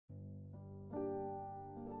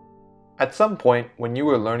At some point, when you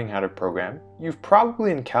were learning how to program, you've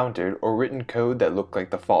probably encountered or written code that looked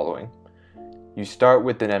like the following. You start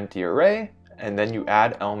with an empty array, and then you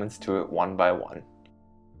add elements to it one by one.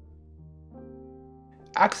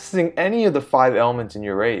 Accessing any of the 5 elements in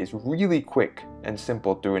your array is really quick and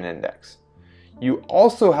simple through an index. You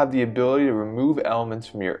also have the ability to remove elements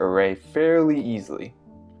from your array fairly easily.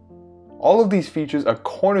 All of these features are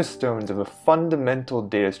cornerstones of a fundamental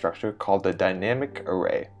data structure called the dynamic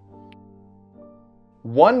array.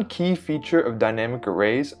 One key feature of dynamic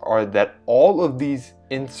arrays are that all of these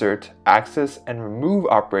insert, access, and remove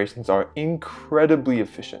operations are incredibly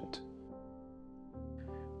efficient.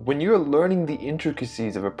 When you're learning the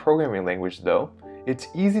intricacies of a programming language though, it's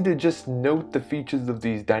easy to just note the features of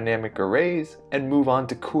these dynamic arrays and move on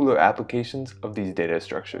to cooler applications of these data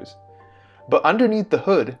structures. But underneath the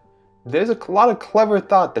hood, there's a lot of clever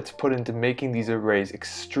thought that's put into making these arrays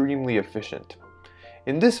extremely efficient.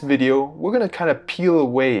 In this video, we're going to kind of peel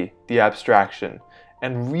away the abstraction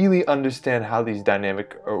and really understand how these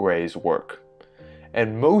dynamic arrays work.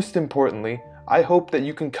 And most importantly, I hope that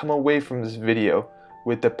you can come away from this video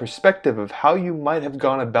with the perspective of how you might have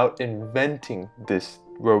gone about inventing this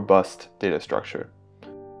robust data structure.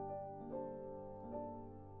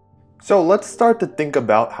 So let's start to think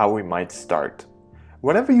about how we might start.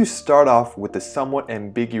 Whenever you start off with a somewhat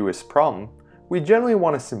ambiguous problem, we generally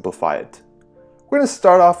want to simplify it. We're going to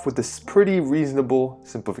start off with this pretty reasonable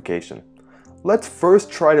simplification. Let's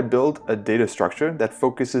first try to build a data structure that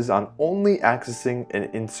focuses on only accessing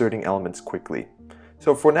and inserting elements quickly.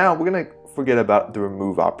 So for now, we're going to forget about the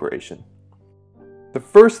remove operation. The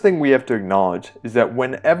first thing we have to acknowledge is that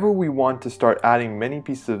whenever we want to start adding many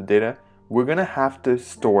pieces of data, we're going to have to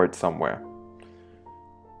store it somewhere.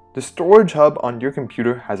 The storage hub on your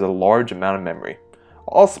computer has a large amount of memory,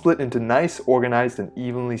 all split into nice, organized, and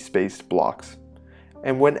evenly spaced blocks.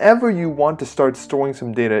 And whenever you want to start storing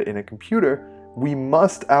some data in a computer, we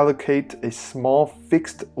must allocate a small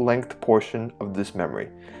fixed length portion of this memory.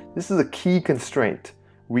 This is a key constraint.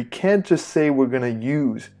 We can't just say we're going to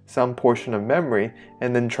use some portion of memory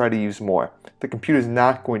and then try to use more. The computer is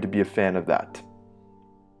not going to be a fan of that.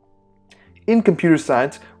 In computer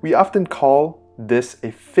science, we often call this a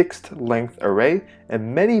fixed length array,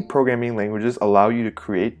 and many programming languages allow you to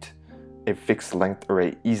create a fixed length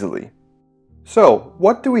array easily. So,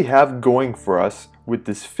 what do we have going for us with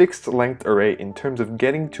this fixed length array in terms of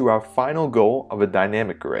getting to our final goal of a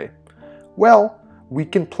dynamic array? Well, we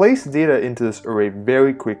can place data into this array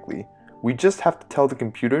very quickly. We just have to tell the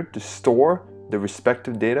computer to store the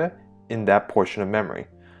respective data in that portion of memory.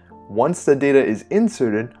 Once the data is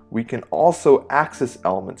inserted, we can also access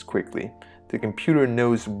elements quickly. The computer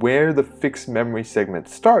knows where the fixed memory segment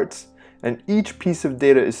starts, and each piece of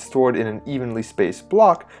data is stored in an evenly spaced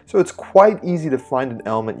block, so it's quite easy to find an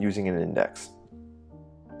element using an index.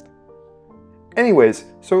 Anyways,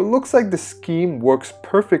 so it looks like the scheme works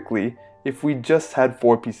perfectly if we just had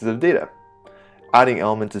 4 pieces of data. Adding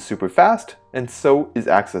elements is super fast, and so is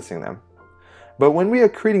accessing them. But when we are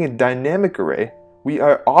creating a dynamic array, we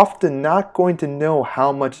are often not going to know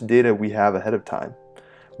how much data we have ahead of time.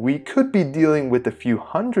 We could be dealing with a few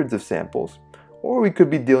hundreds of samples, or we could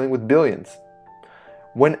be dealing with billions.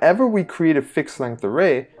 Whenever we create a fixed length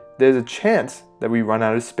array, there's a chance that we run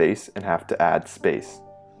out of space and have to add space.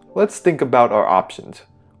 Let's think about our options.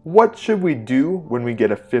 What should we do when we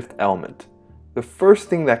get a 5th element? The first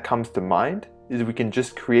thing that comes to mind is we can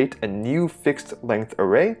just create a new fixed length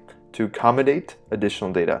array to accommodate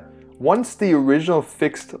additional data. Once the original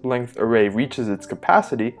fixed length array reaches its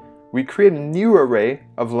capacity, we create a new array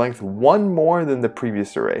of length 1 more than the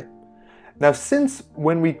previous array. Now, since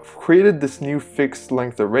when we created this new fixed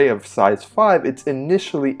length array of size 5, it's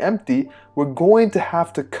initially empty, we're going to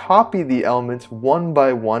have to copy the elements one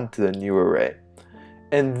by one to the new array.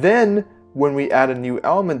 And then, when we add a new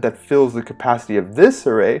element that fills the capacity of this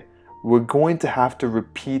array, we're going to have to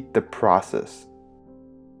repeat the process.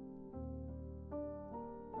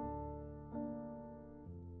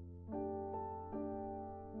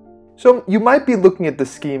 So you might be looking at the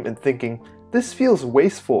scheme and thinking, this feels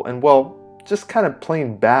wasteful and, well, just kind of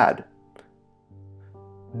plain bad.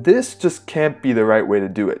 This just can't be the right way to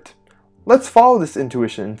do it. Let's follow this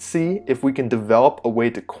intuition and see if we can develop a way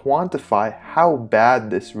to quantify how bad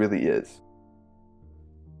this really is.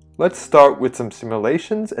 Let's start with some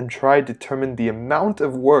simulations and try to determine the amount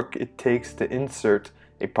of work it takes to insert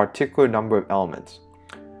a particular number of elements.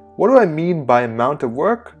 What do I mean by amount of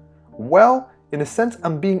work? Well, in a sense,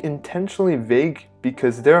 I'm being intentionally vague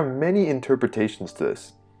because there are many interpretations to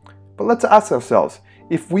this. But let's ask ourselves,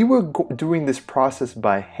 if we were doing this process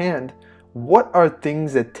by hand, what are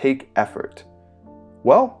things that take effort?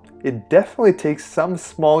 Well, it definitely takes some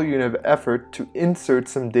small unit of effort to insert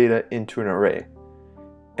some data into an array.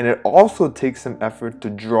 And it also takes some effort to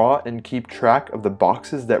draw and keep track of the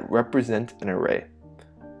boxes that represent an array.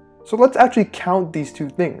 So let's actually count these two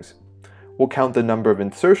things. We'll count the number of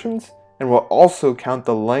insertions, and we'll also count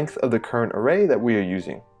the length of the current array that we are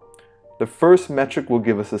using. The first metric will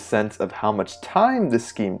give us a sense of how much time this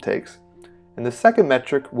scheme takes, and the second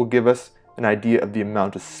metric will give us an idea of the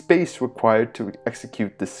amount of space required to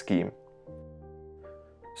execute this scheme.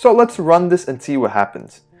 So let's run this and see what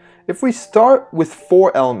happens. If we start with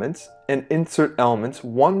 4 elements and insert elements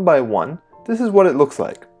one by one, this is what it looks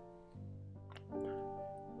like.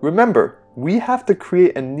 Remember, we have to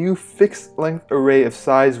create a new fixed length array of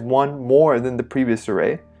size 1 more than the previous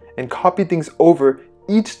array and copy things over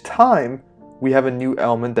each time we have a new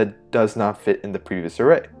element that does not fit in the previous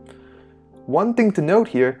array. One thing to note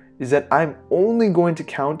here is that I'm only going to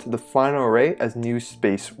count the final array as new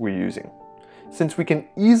space we're using, since we can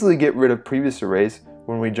easily get rid of previous arrays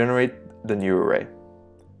when we generate the new array.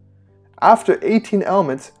 After 18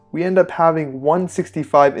 elements, we end up having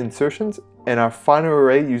 165 insertions, and our final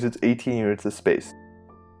array uses 18 units of space.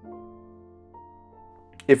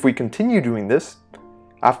 If we continue doing this,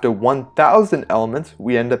 after 1,000 elements,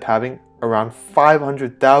 we end up having around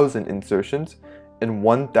 500,000 insertions and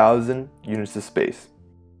 1,000 units of space.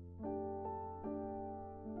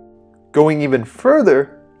 Going even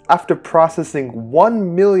further, after processing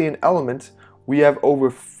 1 million elements, we have over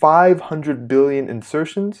 500 billion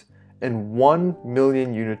insertions and 1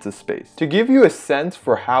 million units of space. To give you a sense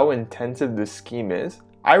for how intensive this scheme is,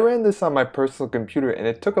 I ran this on my personal computer and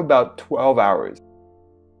it took about 12 hours.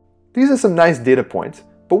 These are some nice data points,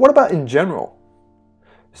 but what about in general?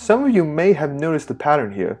 Some of you may have noticed the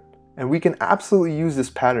pattern here, and we can absolutely use this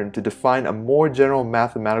pattern to define a more general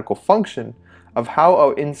mathematical function of how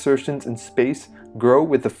our insertions in space grow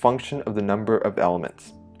with the function of the number of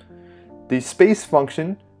elements. The space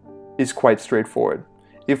function is quite straightforward.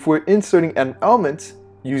 If we're inserting n elements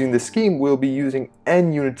using the scheme, we'll be using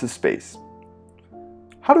n units of space.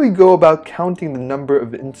 How do we go about counting the number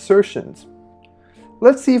of insertions?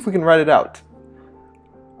 Let's see if we can write it out.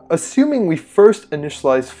 Assuming we first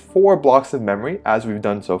initialize 4 blocks of memory, as we've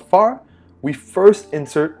done so far, we first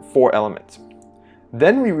insert 4 elements.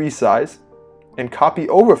 Then we resize and copy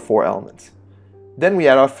over 4 elements. Then we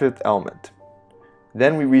add our 5th element.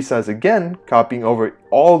 Then we resize again, copying over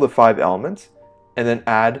all the 5 elements, and then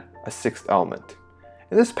add a 6th element.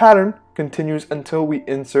 And this pattern continues until we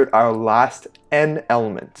insert our last n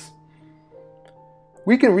elements.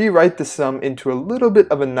 We can rewrite the sum into a little bit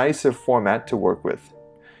of a nicer format to work with.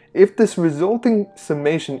 If this resulting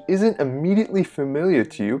summation isn't immediately familiar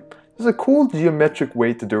to you, there's a cool geometric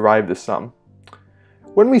way to derive the sum.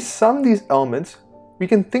 When we sum these elements, we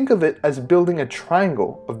can think of it as building a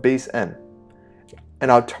triangle of base n.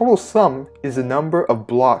 And our total sum is the number of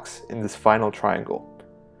blocks in this final triangle.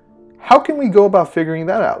 How can we go about figuring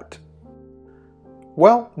that out?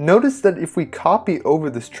 Well, notice that if we copy over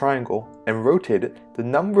this triangle and rotate it, the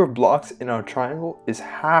number of blocks in our triangle is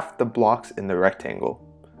half the blocks in the rectangle.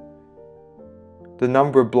 The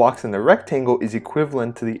number of blocks in the rectangle is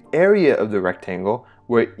equivalent to the area of the rectangle,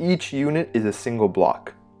 where each unit is a single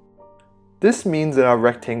block. This means that our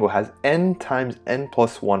rectangle has n times n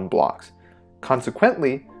plus 1 blocks.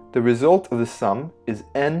 Consequently, the result of the sum is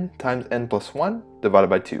n times n plus 1 divided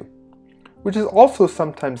by 2, which is also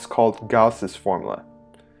sometimes called Gauss's formula.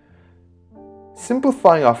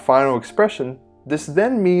 Simplifying our final expression, this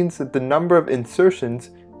then means that the number of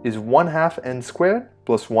insertions is 1/2 n squared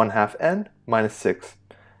plus 1/2 n minus 6.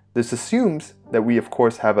 This assumes that we of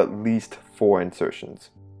course have at least 4 insertions.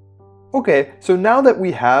 Okay, so now that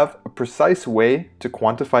we have a precise way to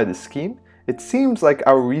quantify the scheme, it seems like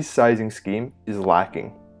our resizing scheme is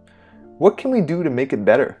lacking. What can we do to make it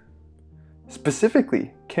better?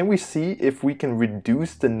 Specifically, can we see if we can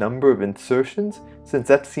reduce the number of insertions, since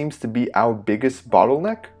that seems to be our biggest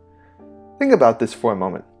bottleneck? Think about this for a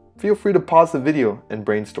moment. Feel free to pause the video and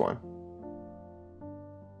brainstorm.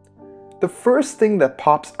 The first thing that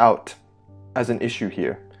pops out as an issue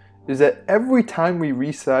here is that every time we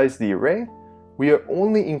resize the array, we are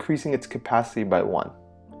only increasing its capacity by 1.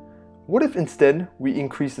 What if instead we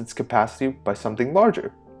increase its capacity by something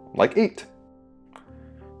larger, like 8?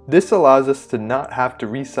 This allows us to not have to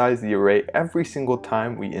resize the array every single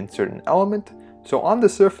time we insert an element, so on the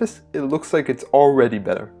surface it looks like it's already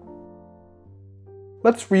better.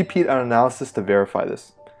 Let's repeat our analysis to verify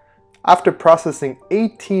this. After processing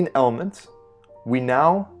 18 elements, we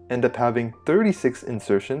now end up having 36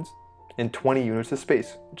 insertions and 20 units of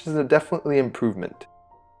space, which is definitely an improvement.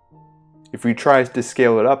 If we try to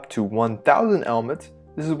scale it up to 1,000 elements,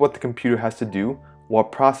 this is what the computer has to do while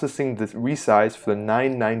processing the resize for the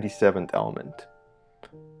 997th element.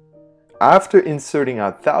 After inserting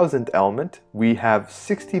our 1000th element, we have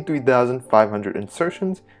 63,500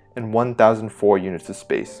 insertions and 1004 units of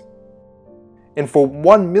space. And for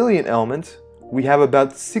 1 million elements, we have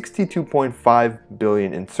about 62.5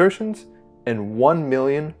 billion insertions and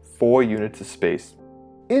 1,000,004 units of space.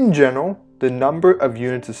 In general, the number of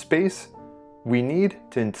units of space we need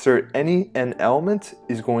to insert any n element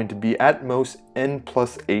is going to be at most n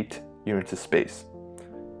plus 8 units of space.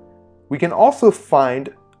 We can also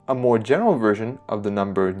find a more general version of the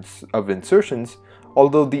numbers of insertions,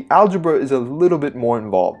 although the algebra is a little bit more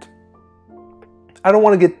involved. I don't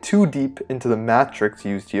want to get too deep into the matrix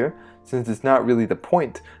used here, since it's not really the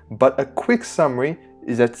point, but a quick summary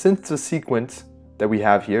is that since the sequence that we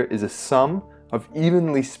have here is a sum of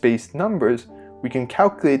evenly spaced numbers, we can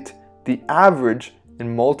calculate the average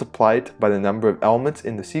and multiply it by the number of elements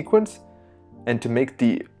in the sequence. And to make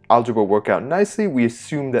the algebra work out nicely, we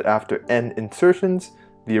assume that after n insertions,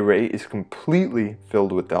 the array is completely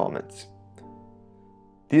filled with elements.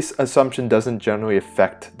 This assumption doesn't generally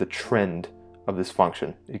affect the trend of this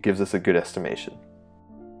function. It gives us a good estimation.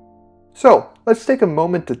 So let's take a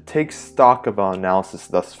moment to take stock of our analysis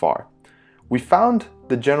thus far. We found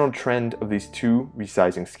the general trend of these two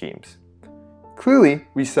resizing schemes. Clearly,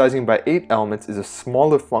 resizing by 8 elements is a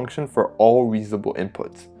smaller function for all reasonable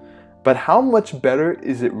inputs. But how much better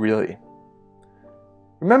is it really?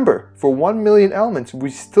 Remember, for 1 million elements,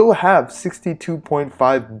 we still have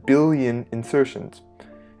 62.5 billion insertions.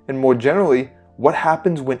 And more generally, what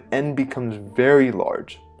happens when n becomes very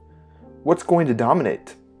large? What's going to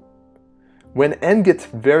dominate? When n gets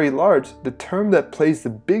very large, the term that plays the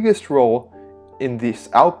biggest role in this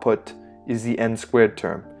output is the n squared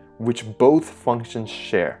term, which both functions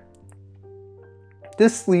share.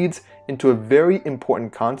 This leads into a very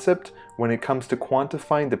important concept when it comes to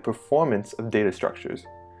quantifying the performance of data structures.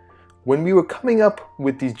 When we were coming up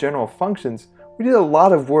with these general functions, we did a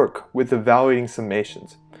lot of work with evaluating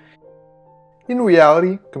summations. In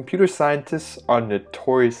reality, computer scientists are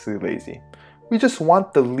notoriously lazy. We just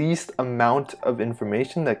want the least amount of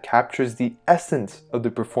information that captures the essence of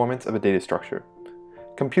the performance of a data structure.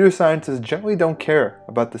 Computer scientists generally don't care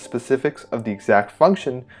about the specifics of the exact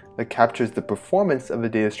function that captures the performance of a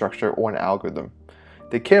data structure or an algorithm.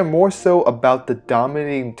 They care more so about the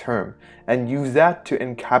dominating term and use that to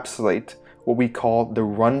encapsulate what we call the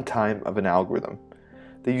runtime of an algorithm.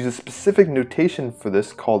 They use a specific notation for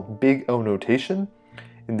this called big O notation.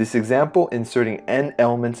 In this example, inserting n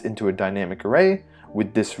elements into a dynamic array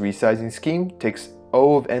with this resizing scheme takes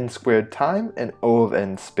O of n squared time and O of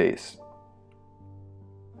n space.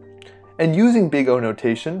 And using big O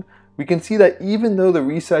notation, we can see that even though the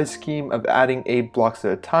resize scheme of adding 8 blocks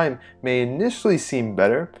at a time may initially seem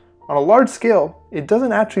better, on a large scale, it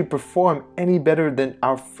doesn't actually perform any better than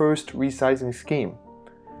our first resizing scheme.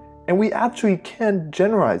 And we actually can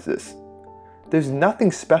generalize this. There's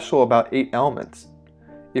nothing special about 8 elements.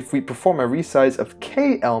 If we perform a resize of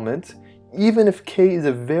k elements, even if k is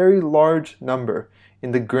a very large number,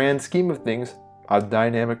 in the grand scheme of things, our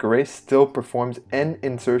dynamic array still performs n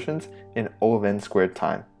insertions in O of n squared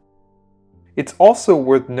time. It's also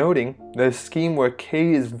worth noting that a scheme where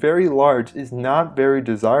k is very large is not very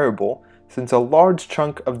desirable, since a large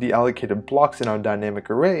chunk of the allocated blocks in our dynamic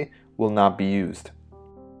array will not be used.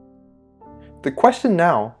 The question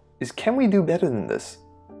now is, can we do better than this?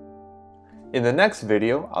 In the next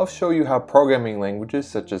video, I'll show you how programming languages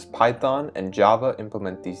such as Python and Java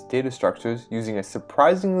implement these data structures using a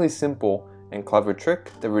surprisingly simple and clever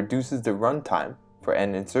trick that reduces the runtime for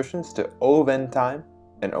n insertions to O of n time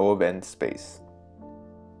and O of n space.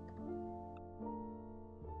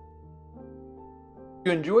 If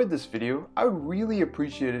you enjoyed this video, I would really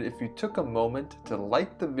appreciate it if you took a moment to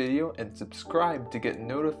like the video and subscribe to get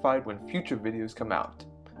notified when future videos come out.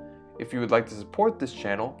 If you would like to support this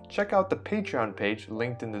channel, check out the Patreon page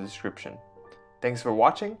linked in the description. Thanks for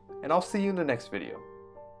watching, and I'll see you in the next video.